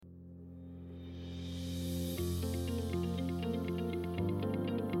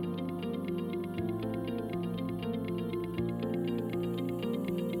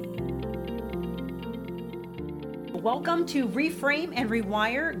Welcome to Reframe and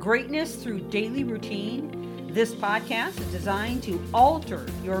Rewire Greatness Through Daily Routine. This podcast is designed to alter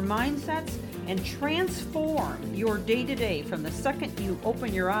your mindsets and transform your day-to-day from the second you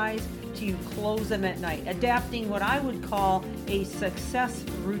open your eyes to you close them at night, adapting what I would call a success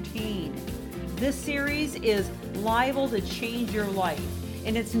routine. This series is liable to change your life,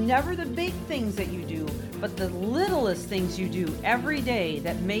 and it's never the big things that you do, but the littlest things you do every day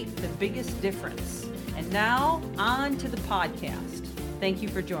that make the biggest difference. And now, on to the podcast. Thank you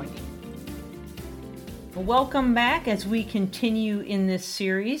for joining. Welcome back as we continue in this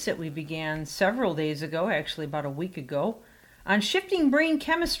series that we began several days ago, actually about a week ago, on shifting brain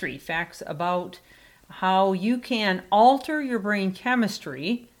chemistry, facts about how you can alter your brain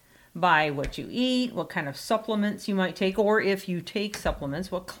chemistry by what you eat, what kind of supplements you might take, or if you take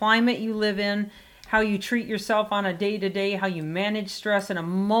supplements, what climate you live in, how you treat yourself on a day-to-day, how you manage stress, and a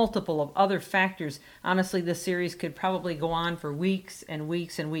multiple of other factors. Honestly, this series could probably go on for weeks and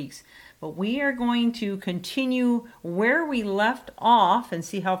weeks and weeks. But we are going to continue where we left off and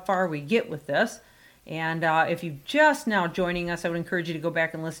see how far we get with this. And if you're just now joining us, I would encourage you to go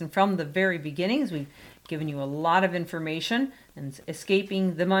back and listen from the very beginnings. We've given you a lot of information and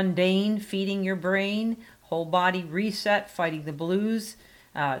escaping the mundane, feeding your brain, whole body reset, fighting the blues,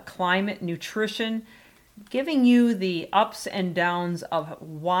 climate, nutrition, giving you the ups and downs of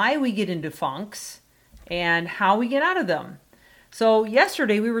why we get into funks and how we get out of them. So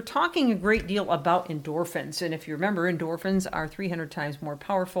yesterday we were talking a great deal about endorphins, and if you remember, endorphins are 300 times more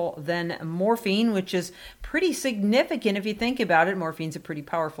powerful than morphine, which is pretty significant if you think about it. Morphine's a pretty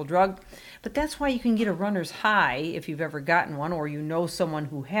powerful drug, but that's why you can get a runner's high if you've ever gotten one, or you know someone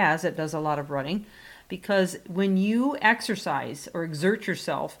who has that does a lot of running. Because when you exercise or exert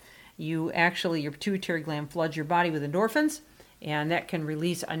yourself, your pituitary gland floods your body with endorphins, and that can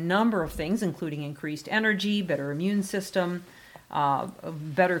release a number of things, including increased energy, better immune system,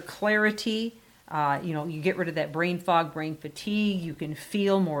 better clarity. You get rid of that brain fog, brain fatigue. You can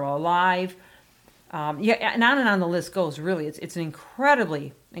feel more alive. And on the list goes. Really, it's an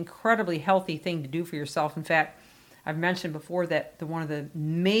incredibly, incredibly healthy thing to do for yourself. In fact, I've mentioned before that one of the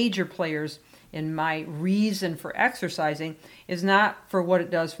major players in my reason for exercising is not for what it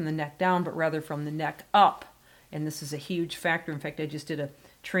does from the neck down, but rather from the neck up. And this is a huge factor. In fact, I just did a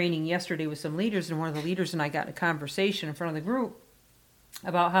training yesterday with some leaders, and one of the leaders and I got in a conversation in front of the group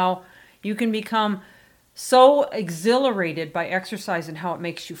about how you can become so exhilarated by exercise and how it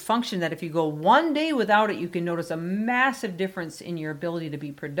makes you function that if you go one day without it, you can notice a massive difference in your ability to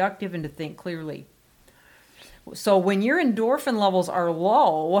be productive and to think clearly. So when your endorphin levels are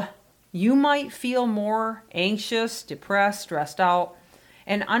low, you might feel more anxious, depressed, stressed out,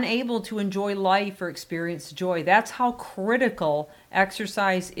 and unable to enjoy life or experience joy. That's how critical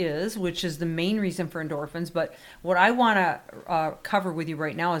exercise is, which is the main reason for endorphins. But what I want to cover with you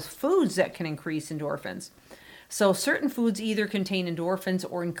right now is foods that can increase endorphins. So certain foods either contain endorphins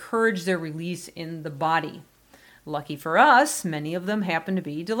or encourage their release in the body. Lucky for us, many of them happen to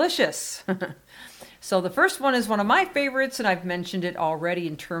be delicious. So the first one is one of my favorites, and I've mentioned it already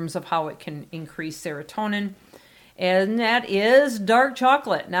in terms of how it can increase serotonin, and that is dark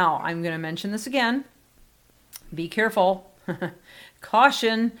chocolate. Now, I'm going to mention this again. Be careful.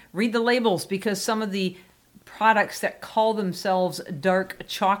 Caution, read the labels, because some of the products that call themselves dark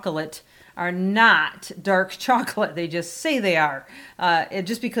chocolate are not dark chocolate. They just say they are.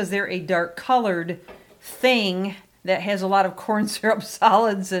 Just because they're a dark colored thing that has a lot of corn syrup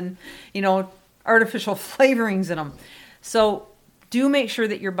solids and, artificial flavorings in them. So do make sure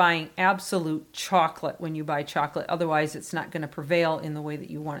that you're buying absolute chocolate when you buy chocolate. Otherwise, it's not going to prevail in the way that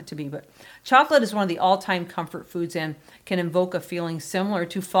you want it to be. But chocolate is one of the all-time comfort foods and can invoke a feeling similar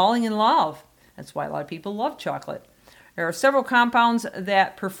to falling in love. That's why a lot of people love chocolate. There are several compounds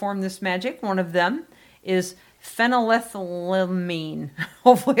that perform this magic. One of them is phenylethylamine.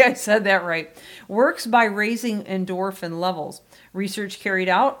 Hopefully I said that right. Works by raising endorphin levels. Research carried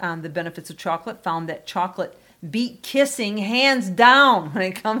out on the benefits of chocolate found that chocolate beat kissing hands down when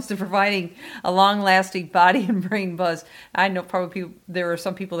it comes to providing a long-lasting body and brain buzz. I know probably there are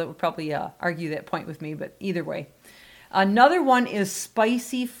some people that would probably argue that point with me, but either way. Another one is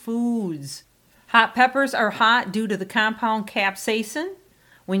spicy foods. Hot peppers are hot due to the compound capsaicin.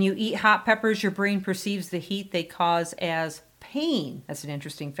 When you eat hot peppers, your brain perceives the heat they cause as pain. That's an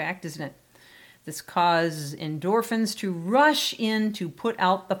interesting fact, isn't it? This causes endorphins to rush in to put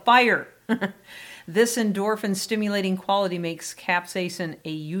out the fire. This endorphin stimulating quality makes capsaicin a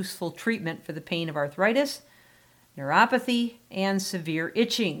useful treatment for the pain of arthritis, neuropathy, and severe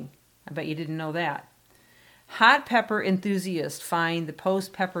itching. I bet you didn't know that. Hot pepper enthusiasts find the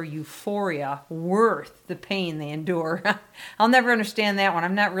post-pepper euphoria worth the pain they endure. I'll never understand that one.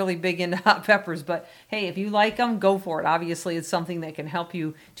 I'm not really big into hot peppers, but hey, if you like them, go for it. Obviously, it's something that can help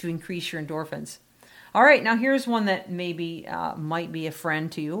you to increase your endorphins. All right, now here's one that maybe might be a friend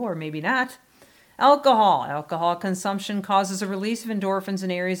to you or maybe not. Alcohol. Alcohol consumption causes a release of endorphins in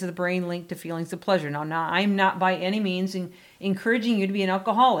areas of the brain linked to feelings of pleasure. Now I'm not by any means encouraging you to be an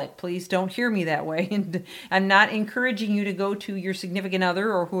alcoholic. Please don't hear me that way. And I'm not encouraging you to go to your significant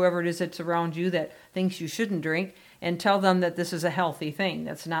other or whoever it is that's around you that thinks you shouldn't drink and tell them that this is a healthy thing.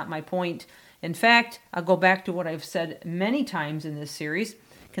 That's not my point. In fact, I'll go back to what I've said many times in this series.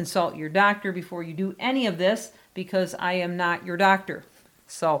 Consult your doctor before you do any of this because I am not your doctor.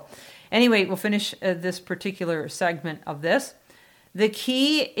 So anyway, we'll finish this particular segment of this. The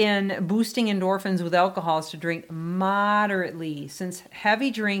key in boosting endorphins with alcohol is to drink moderately, since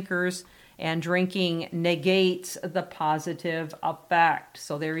heavy drinkers and drinking negates the positive effect.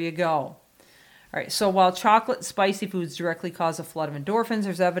 So there you go. All right, so while chocolate and spicy foods directly cause a flood of endorphins,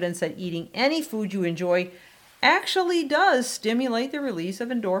 there's evidence that eating any food you enjoy actually does stimulate the release of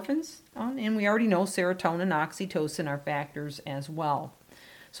endorphins. And we already know serotonin and oxytocin are factors as well.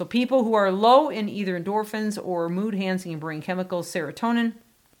 So people who are low in either endorphins or mood-enhancing and brain chemicals, serotonin,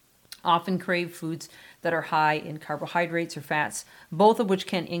 often crave foods that are high in carbohydrates or fats, both of which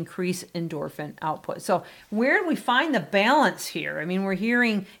can increase endorphin output. So where do we find the balance here? I mean, we're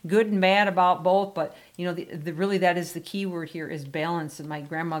hearing good and bad about both, but you know, really that is the key word here is balance. And my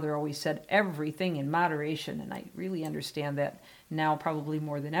grandmother always said everything in moderation, and I really understand that now probably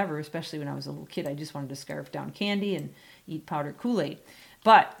more than ever, especially when I was a little kid. I just wanted to scarf down candy and eat powdered Kool-Aid.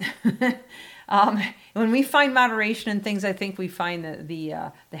 But when we find moderation in things, I think we find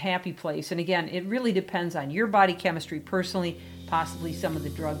the happy place. And again, it really depends on your body chemistry personally, possibly some of the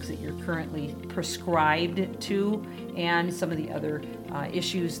drugs that you're currently prescribed to, and some of the other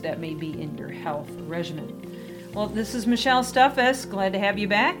issues that may be in your health regimen. Well, this is Michelle Stuffus. Glad to have you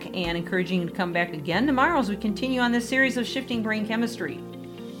back and encouraging you to come back again tomorrow as we continue on this series of Shifting Brain Chemistry.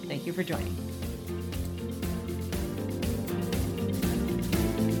 Thank you for joining.